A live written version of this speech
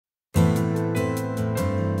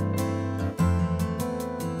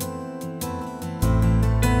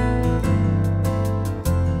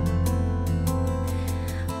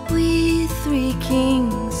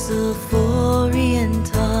of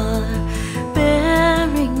orient are,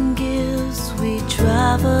 bearing gifts we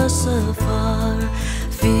traverse afar,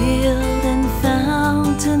 field and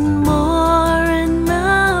fountain, moor and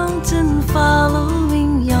mountain,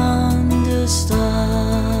 following yonder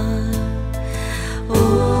star.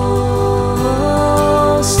 Oh,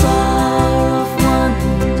 star of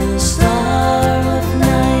wonder, star of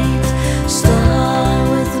night, star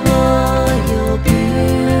with royal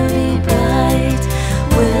beauty bright,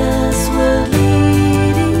 westward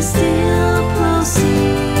leading, still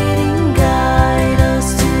proceeding, guide us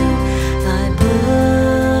to thy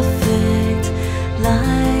perfect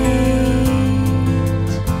light.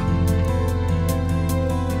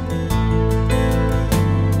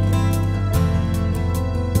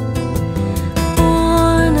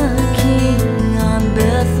 Born a king on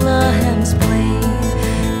Bethlehem's plain,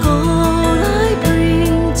 gold I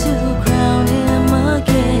bring to crown him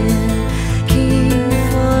again, king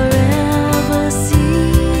forever,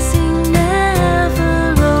 ceasing never,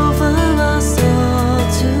 over us all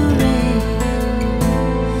to reign.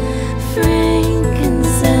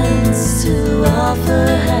 Frankincense to offer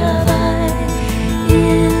have I,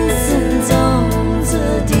 incense tones a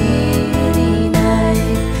deity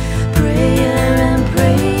night, prayer and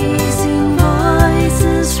praising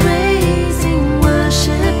voices raising,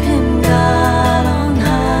 worship him God on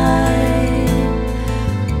high.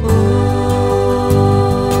 Oh,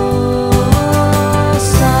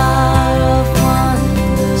 star of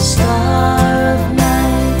wonder, star of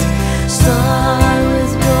night, star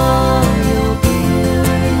with royal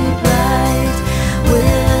beauty bright,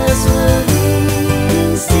 westward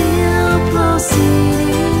leading, still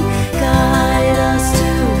proceeding, guide us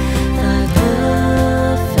to thy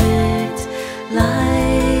perfect light.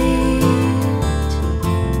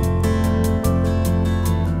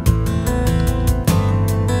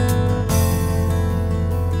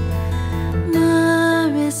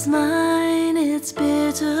 Myrrh is mine, its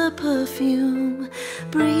bitter perfume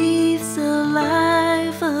breathes a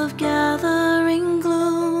life of gathering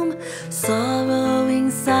gloom,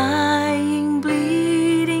 sorrowing, sighing,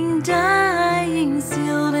 bleeding, dying,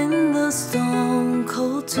 sealed in the stone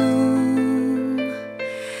cold tomb.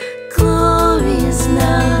 Glorious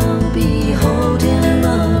now, behold him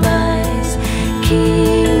arise,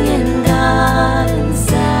 King and God in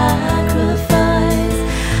sacrifice.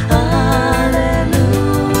 Hallelujah,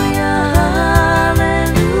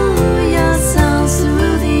 hallelujah, sounds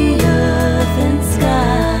through the earth and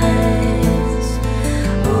skies.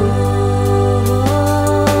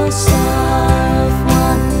 Oh, star of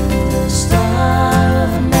wonder, star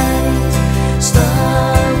of night,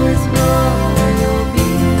 star with royal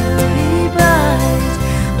beauty bright,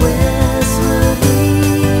 westward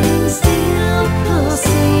leading, still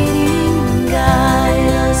proceeding, guide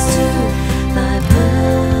us to thy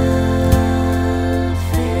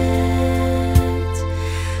perfect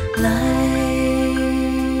light.